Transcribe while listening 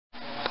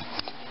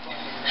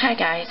Hi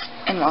guys,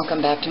 and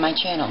welcome back to my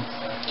channel.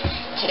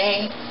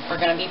 Today we're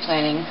going to be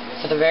planning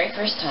for the very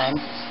first time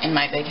in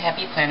my Big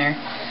Happy Planner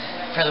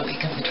for the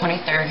week of the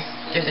 23rd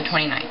through the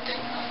 29th.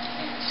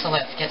 So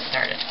let's get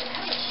started.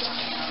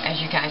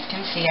 As you guys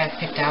can see, I've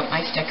picked out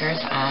my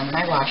stickers on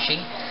my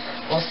washi.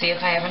 We'll see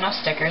if I have enough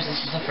stickers.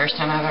 This is the first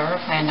time I've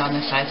ever planned on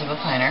this size of a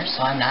planner,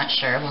 so I'm not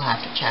sure. We'll have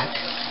to check.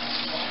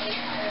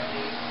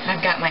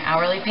 I've got my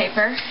hourly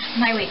paper,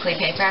 my weekly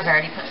paper. I've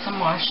already put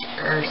some washi.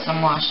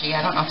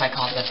 I don't know if I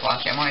called this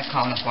washi. I'm always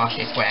calling this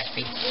washi. It's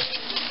waxy.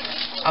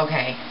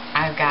 Okay,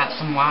 I've got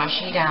some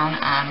washi down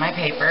on my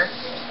paper.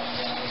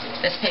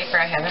 This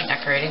paper I haven't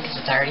decorated because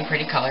it's already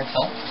pretty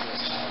colorful.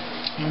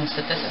 I'm going to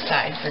set this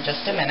aside for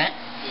just a minute.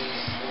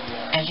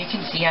 As you can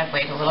see, I've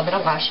laid a little bit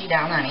of washi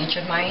down on each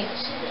of my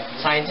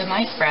sides of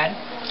my spread.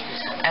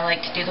 I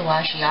like to do the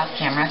washi off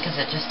camera because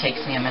it just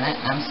takes me a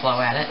minute and I'm slow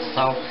at it,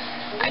 so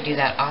I do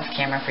that off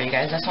camera for you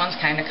guys. This one's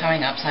kind of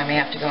coming up, so I may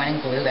have to go in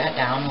and glue that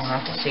down. We'll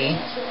have to see.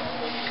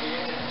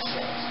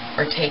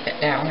 Or tape it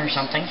down or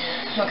something.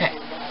 Okay,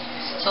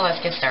 so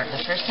let's get started.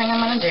 The first thing I'm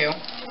going to do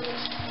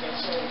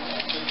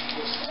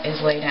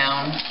is lay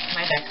down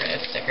my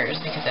decorative stickers,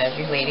 because as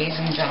you ladies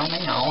and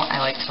gentlemen know,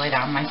 I like to lay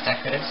down my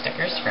decorative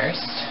stickers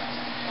first.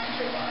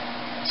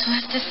 So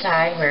let's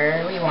decide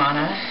where we want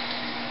to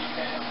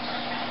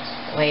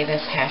lay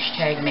this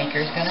hashtag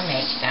maker's gonna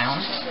make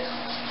down.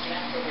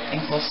 I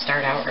think we'll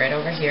start out right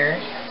over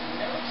here,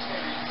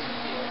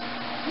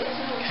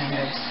 kind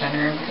of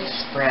center of the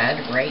spread,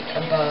 right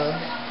above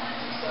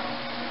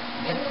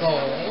the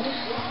gold.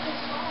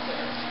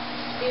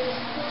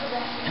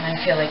 And I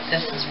feel like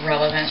this is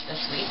relevant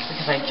this week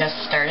because I just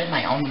started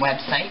my own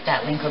website.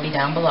 That link will be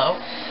down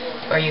below,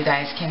 where you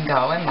guys can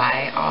go and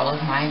buy all of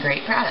my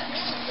great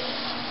products.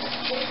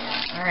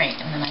 Alright,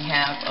 and then I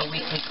have a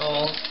weekly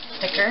gold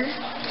sticker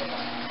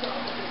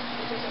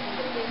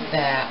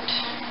that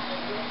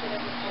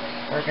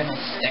we're going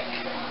to stick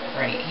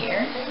right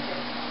here,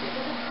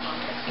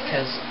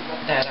 because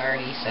that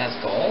already says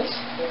gold.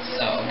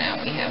 So now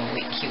we have a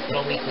cute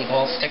little weekly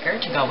gold sticker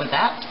to go with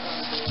that.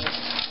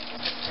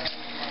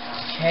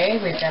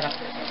 Okay, we've got a...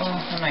 Oh,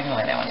 I'm not going to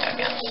lay that one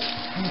down yet.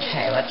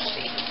 Okay, let's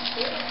see.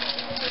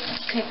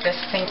 Let's take this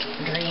Think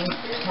Dream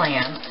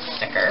Plan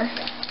sticker.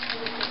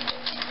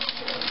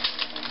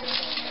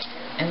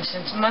 And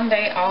since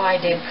Monday, all I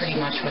did pretty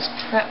much was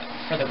prep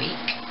for the week,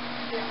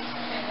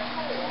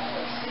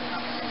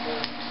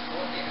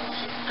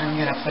 I'm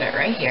going to put it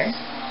right here,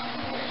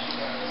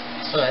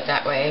 so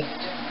that way,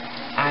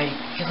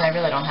 because I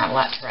really don't have a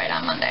lot to write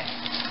on Monday.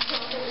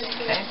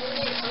 Okay?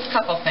 A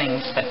couple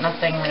things, but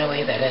nothing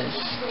really that is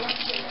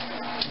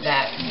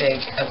that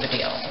big of a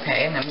deal.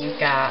 Okay, and then we've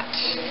got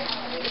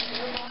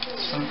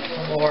some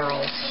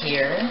florals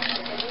here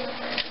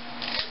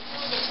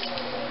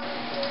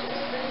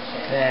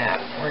that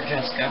we're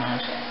just going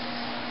to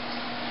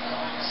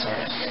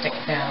sort of stick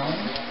down.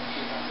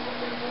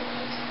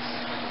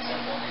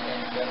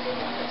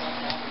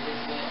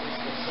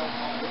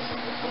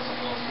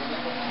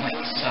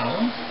 Like so.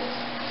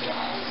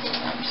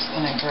 I'm just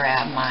going to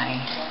grab my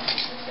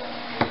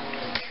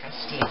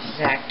trusty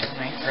X-Acto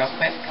knife real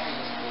quick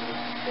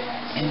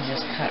and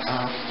just cut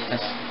off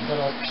this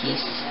little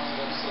piece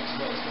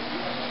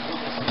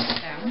of the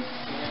stem.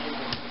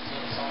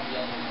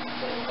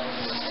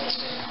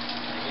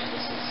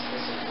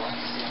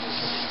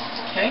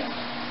 Okay.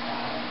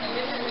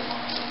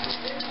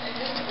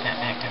 Put that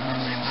back down on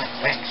my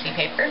waxy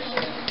paper.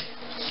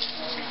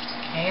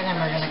 Okay, then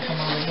we're going to come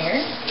over here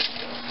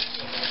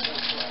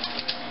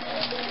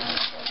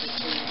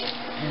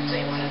and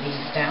lay one of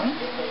these down.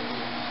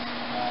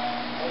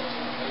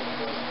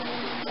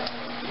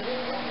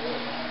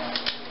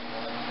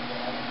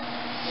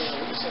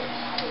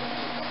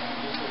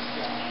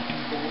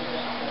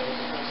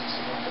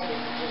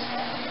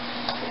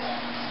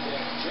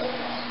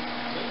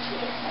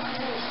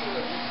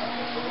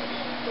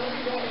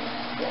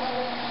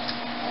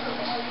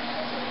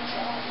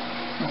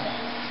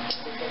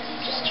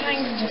 Just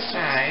trying to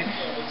decide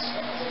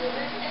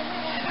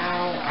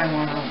how I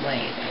want to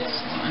lay this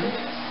one.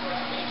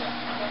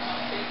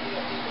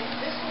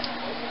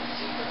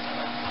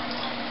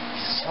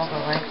 So I'll go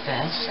like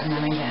this, and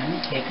then again,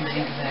 take my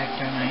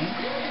X-Acto knife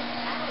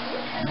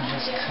and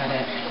just cut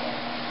it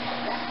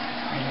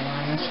right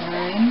along this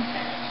line.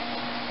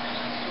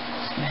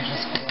 And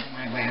just go to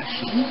my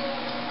washi.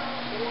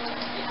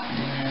 And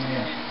then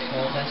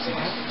pull this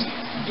off.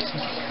 And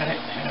just cut it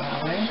right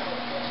all the way.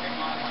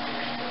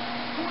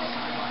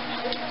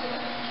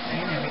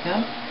 Okay, there we go.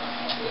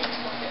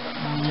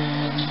 And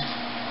then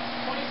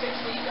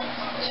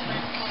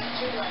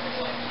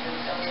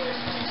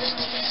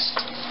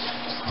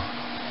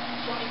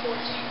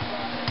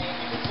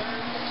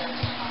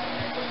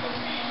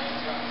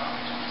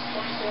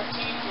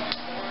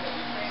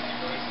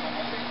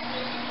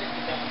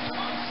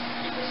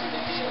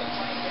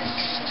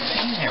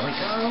okay, there we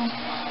go.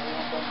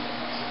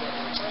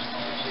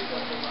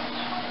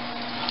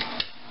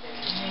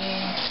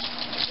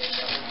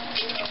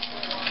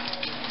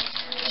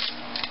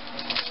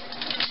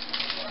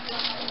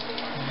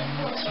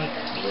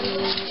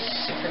 Okay.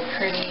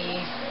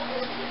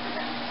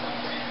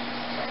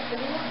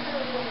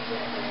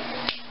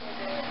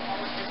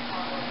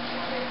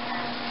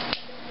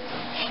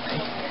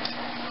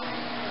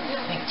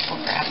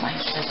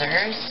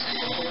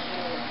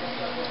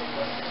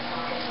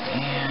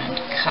 And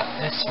cut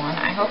this one.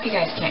 I hope you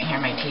guys can't hear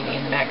my TV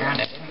in the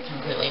background. I didn't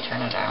completely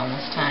turn it down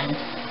this time.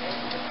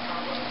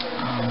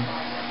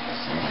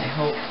 So I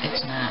hope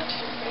it's not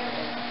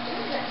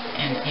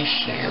an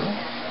issue.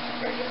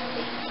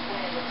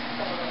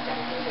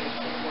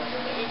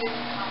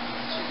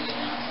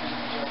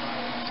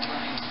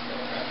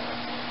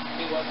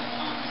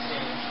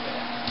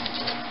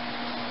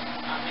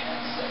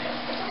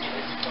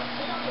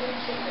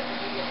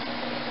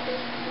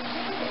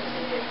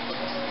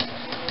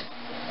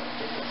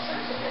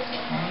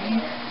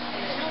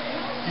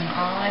 And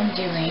all I'm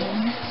doing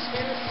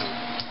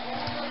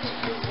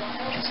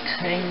is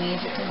cutting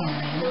these at the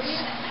lines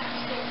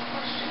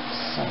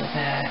so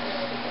that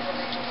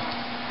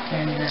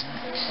they're not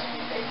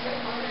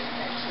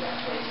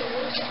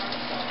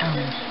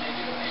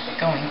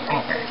going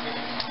over.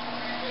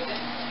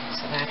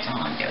 So that's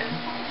all I'm doing.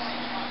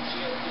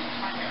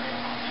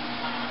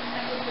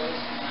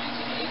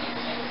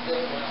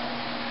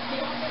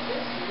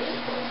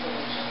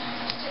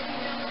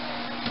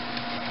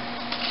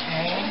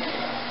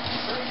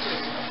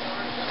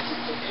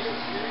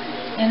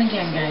 And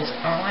again, guys,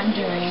 all I'm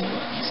doing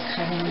is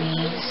cutting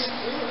these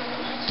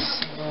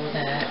so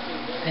that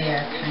they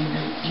are kind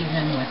of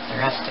even with the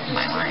rest of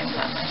my lines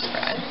on my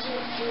spread.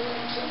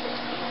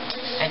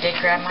 I did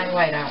grab my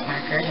whiteout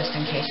marker just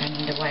in case I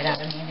need to white out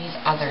any of these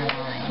other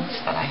lines,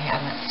 but I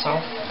haven't so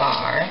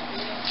far.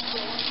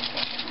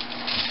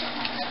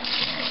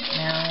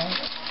 Now,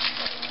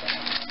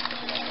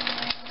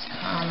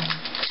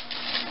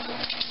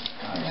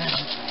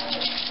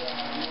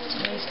 it's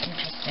always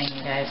interesting,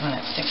 you guys, when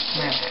it sticks to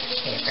my wax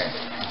paper.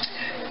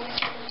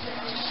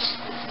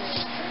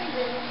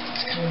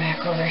 Let's come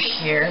back over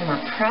here, and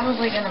we're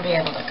probably going to be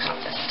able to cut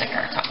this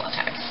sticker a couple of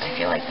times. I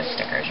feel like the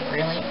sticker is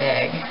really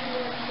big,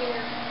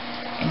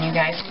 and you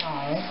guys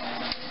know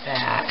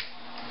that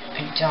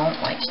I don't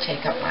like to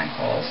take up my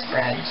whole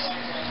spreads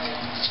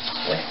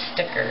with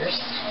stickers,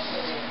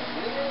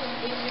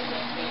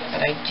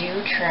 but I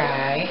do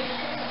try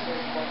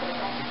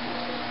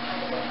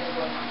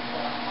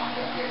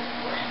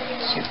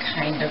to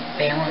kind of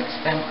balance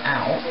them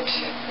out.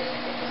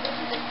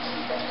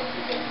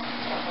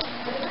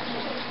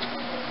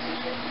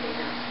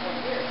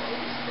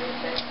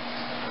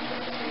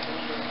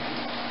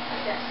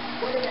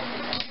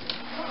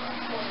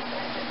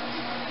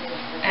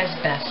 As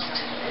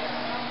best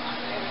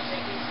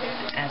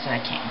as I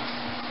can.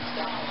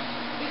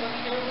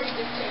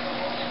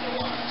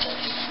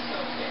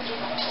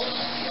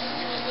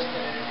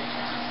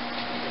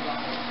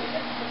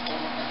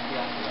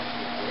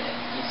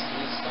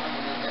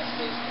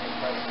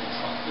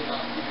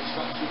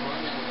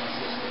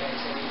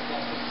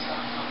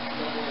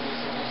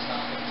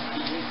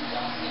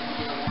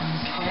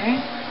 Okay.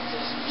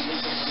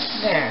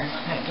 There.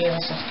 That gave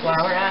us a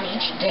flower on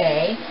each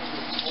day.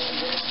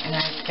 And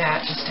I've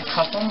got just a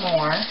couple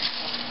more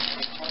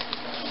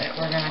that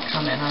we're going to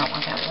come in. I don't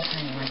want that little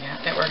tiny one yet.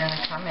 That we're going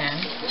to come in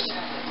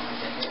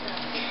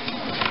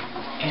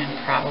and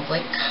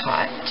probably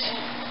cut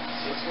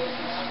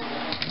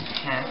in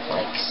half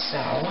like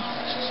so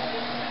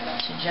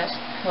to just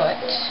put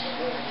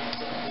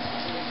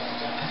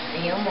a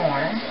few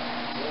more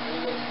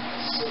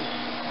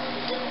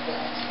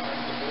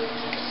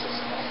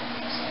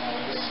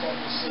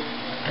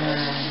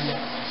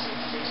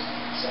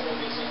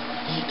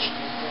each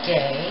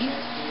day,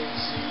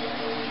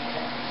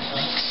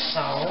 like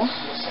so.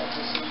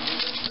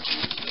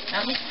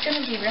 Now this is going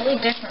to be really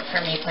different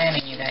for me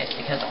planning, you guys,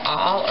 because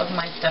all of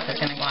my stuff is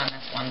going to go on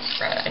this one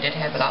spread. I did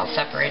have it all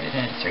separated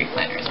into 3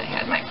 planners. I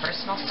had my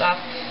personal stuff,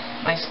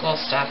 my school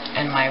stuff,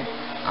 and my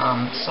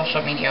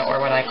social media, or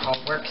what I call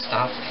work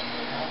stuff,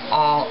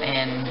 all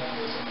in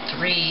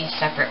 3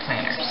 separate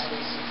planners.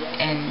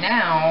 And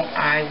now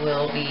I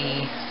will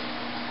be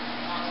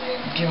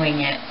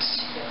doing it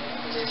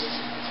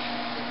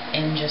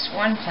in just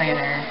one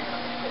planner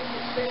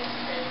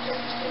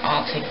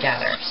all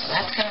together. So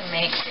that's going to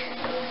make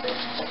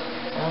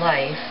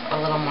life a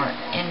little more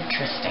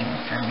interesting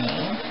for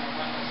me.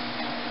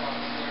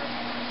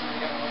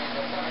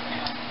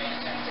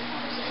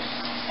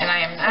 And I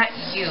am not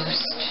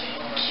used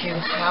to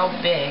how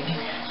big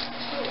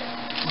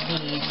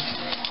these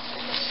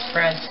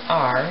spreads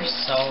are,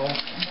 so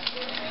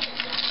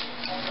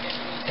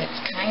it's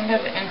kind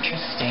of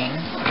interesting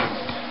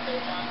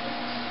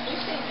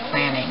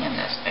planning in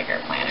this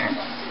bigger planner.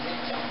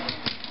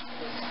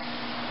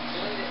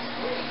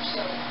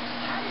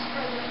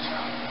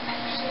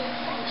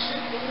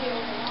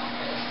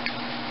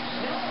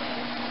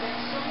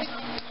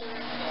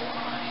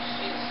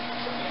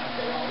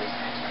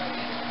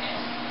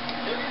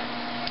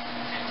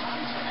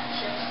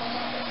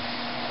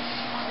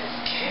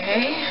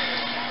 Okay,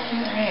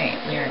 alright,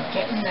 we are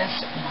getting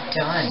this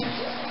done,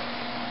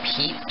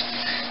 peeps.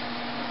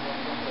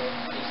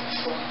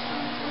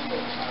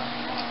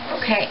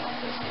 Okay,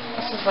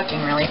 this is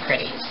looking really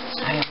pretty.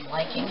 I am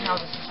liking how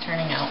this is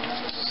turning out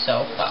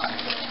so far.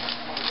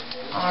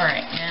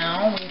 Alright,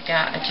 now we've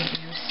got a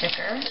to-do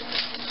sticker,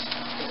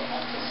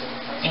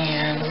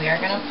 and we are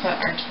going to put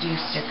our to-do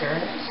sticker.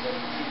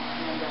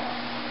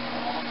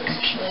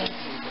 Actually,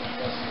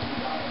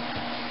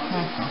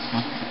 I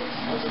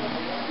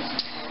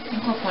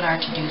think we'll put our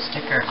to-do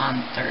sticker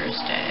on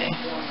Thursday.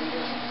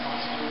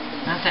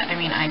 Not that, I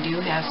mean, I do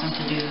have some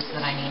to-dos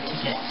that I need to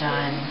get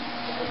done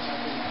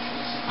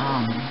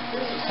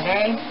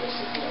today,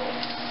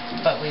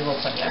 but we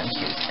will put it on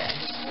Tuesday.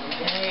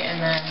 Okay,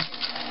 and then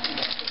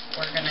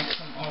we're going to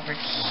come over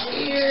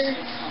here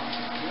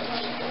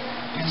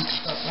and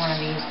put one of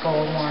these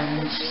gold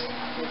ones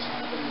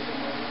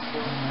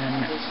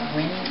on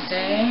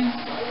Wednesday.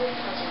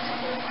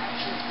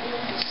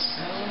 Like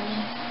so.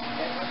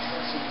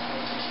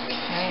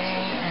 Okay,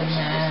 and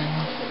then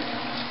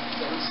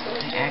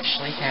I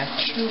actually have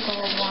 2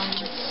 gold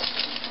ones.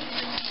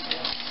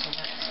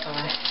 So let's go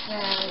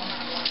ahead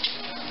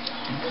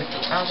and put the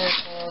other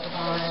gold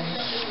one.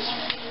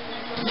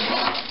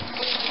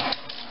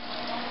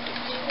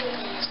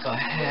 Let's go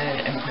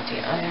ahead and put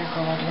the other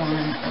gold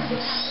one on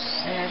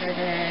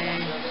Saturday.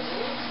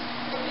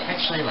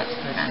 Actually, let's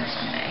put it on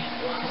Sunday.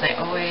 Because I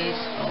always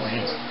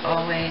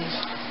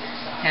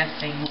have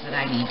things that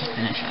I need to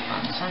finish up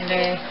on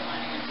Sunday.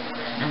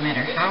 No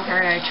matter how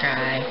hard I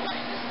try,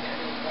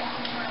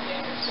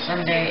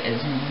 Sunday is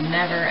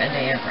never a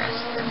day of rest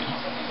for me.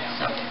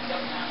 So,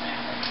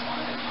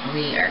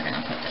 we are going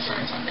to put this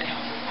on Sunday.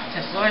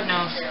 Because Lord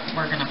knows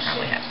we're going to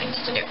probably have things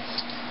to do.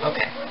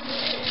 Okay.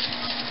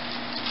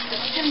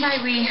 And by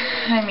we,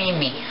 I mean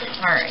me.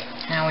 Alright,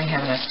 now we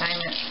have an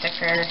assignment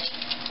sticker.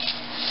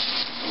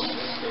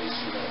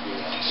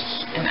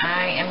 And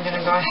I am going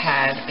to go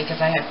ahead,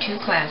 because I have 2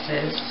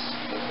 classes,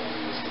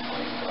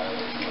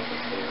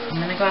 I'm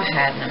going to go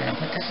ahead and I'm going to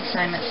put this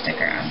assignment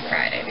sticker on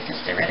Friday, because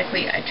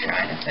theoretically I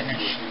try to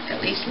finish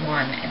at least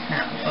one, if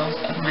not both,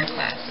 of my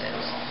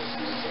classes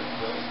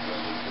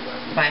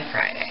by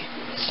Friday.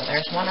 So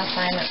there's one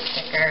assignment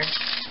sticker.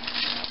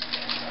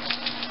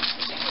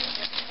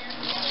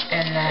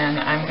 And then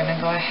I'm going to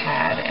go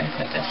ahead and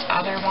put this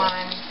other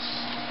one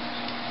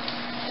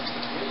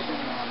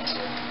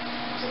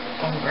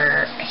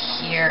over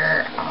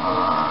here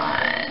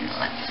on,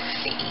 let's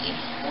see.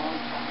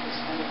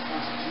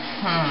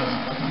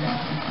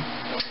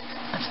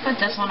 Let's put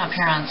this one up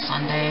here on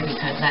Sunday,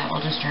 because that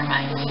will just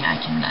remind me I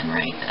can then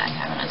write that I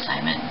have an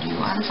assignment due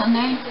on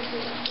Sunday.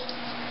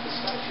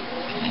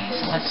 Okay,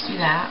 so let's do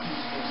that.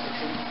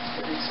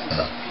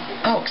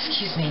 Oh,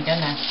 excuse me,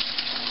 goodness.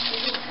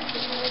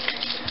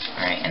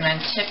 Alright, and then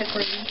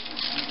typically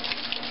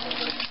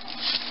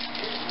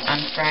on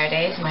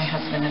Fridays, my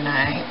husband and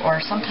I,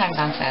 or sometimes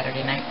on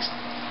Saturday nights,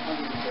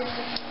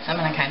 so I'm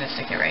going to kind of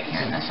stick it right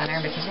here in the center,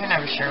 because we're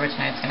never sure which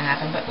night it's going to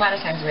happen, but a lot of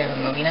times we have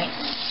a movie night.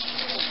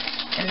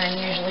 And then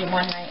usually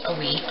one night a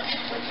week,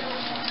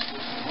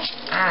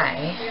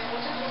 I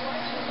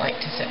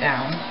like to sit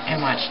down and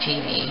watch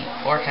TV,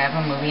 or have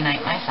a movie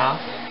night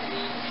myself.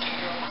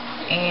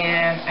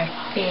 And I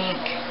think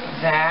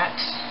that,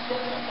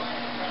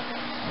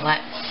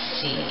 let's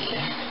see,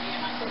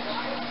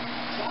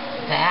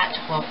 that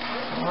will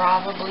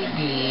probably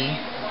be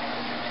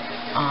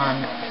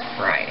on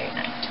Friday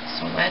night.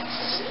 So let's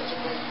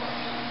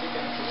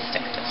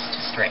stick this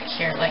just right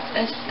here like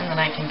this, and then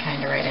I can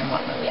kind of write in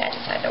what movie I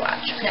decide to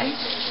watch, okay?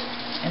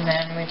 And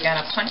then we've got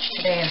a Punch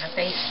Today in the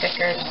Face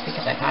sticker, just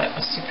because I thought it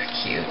was super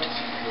cute.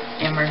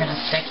 And we're going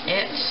to stick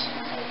it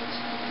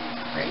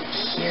right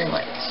here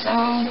like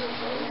so.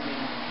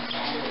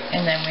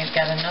 And then we've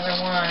got another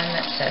one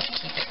that says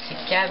Keep It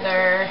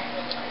Together,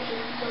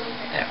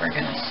 that we're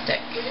going to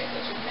stick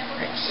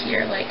right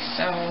here like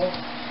so.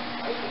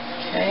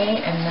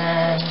 Okay, and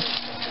then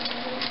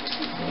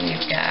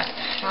we've got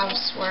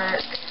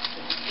housework,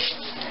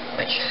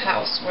 which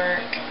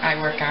housework I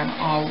work on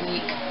all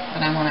week,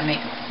 but I want to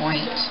make a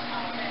point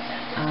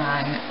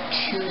on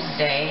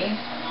Tuesday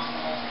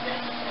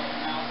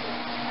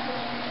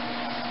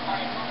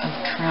of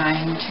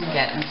trying to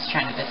get, I'm just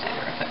trying to decide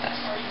where to put this,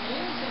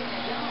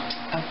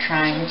 of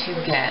trying to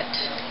get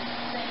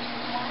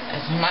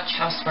as much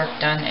housework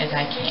done as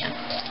I can.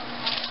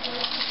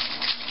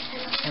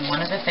 And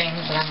one of the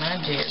things that I'm going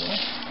to do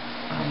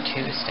on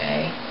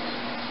Tuesday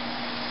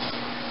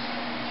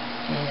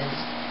is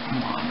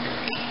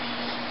laundry.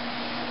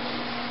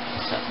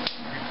 So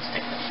we're going to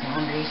stick this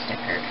laundry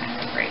sticker kind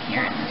of right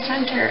here in the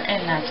center,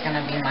 and that's going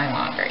to be my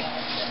laundry.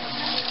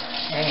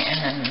 Okay,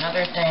 and then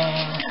another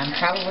thing, I'm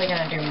probably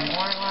going to do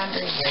more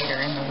laundry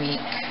later in the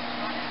week,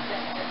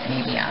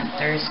 maybe on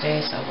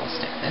Thursday, so we'll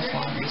stick this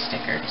laundry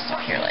sticker just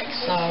up here like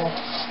so.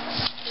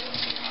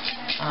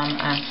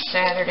 On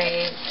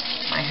Saturdays,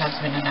 my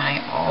husband and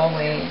I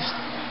always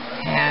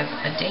have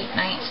a date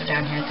night, so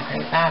down here at the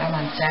very bottom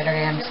on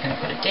Saturday I'm just going to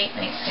put a date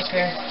night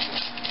sticker.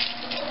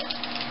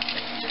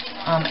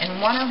 In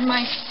one of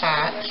my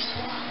spots,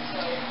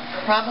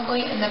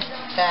 probably in the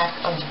back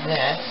of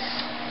this,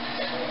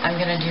 I'm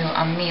going to do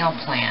a meal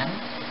plan.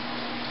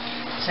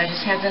 So I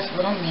just have this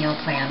little meal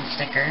plan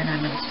sticker, and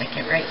I'm going to stick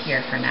it right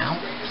here for now.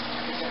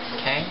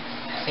 Okay,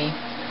 see,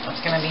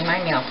 that's going to be my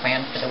meal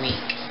plan for the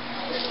week.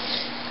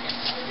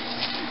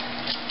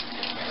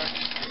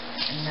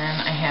 And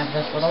then I have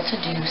this little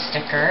to-do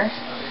sticker.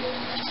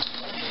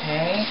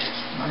 Okay,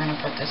 we're going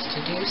to put this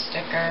to-do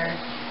sticker.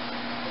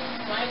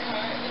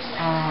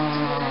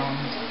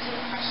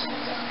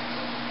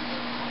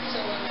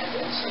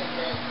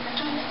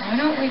 Why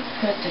don't we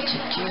put the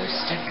to-do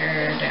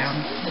sticker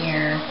down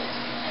here?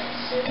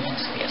 It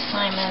needs to be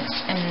assignments,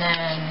 and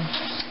then,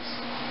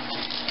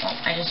 oh,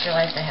 I just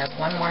realized I have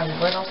one more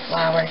little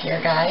flower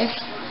here, guys.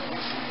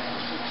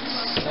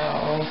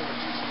 So,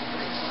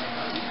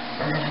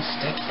 we're going to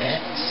stick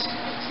it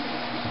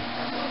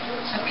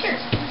up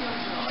here,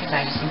 because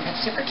I just think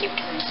that's super cute.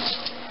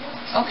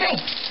 Okay,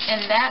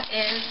 and that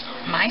is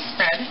my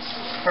spread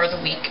for the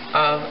week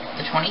of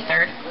the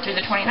 23rd through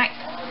the 29th.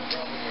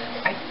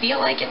 I feel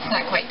like it's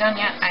not quite done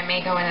yet. I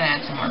may go in and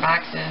add some more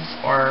boxes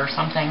or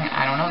something.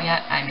 I don't know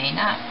yet. I may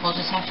not. We'll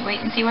just have to wait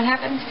and see what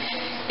happens.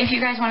 If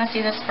you guys want to see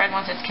this spread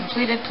once it's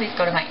completed, please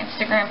go to my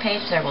Instagram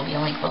page. There will be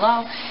a link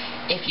below.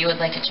 If you would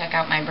like to check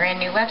out my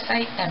brand new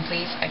website, then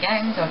please,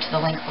 again, go to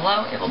the link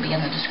below. It will be in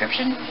the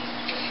description.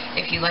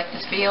 If you like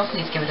this video,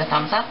 please give it a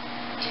thumbs up.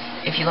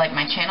 If you like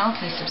my channel,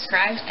 please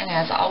subscribe. And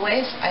as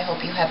always, I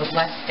hope you have a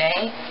blessed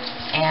day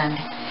and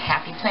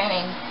happy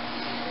planning.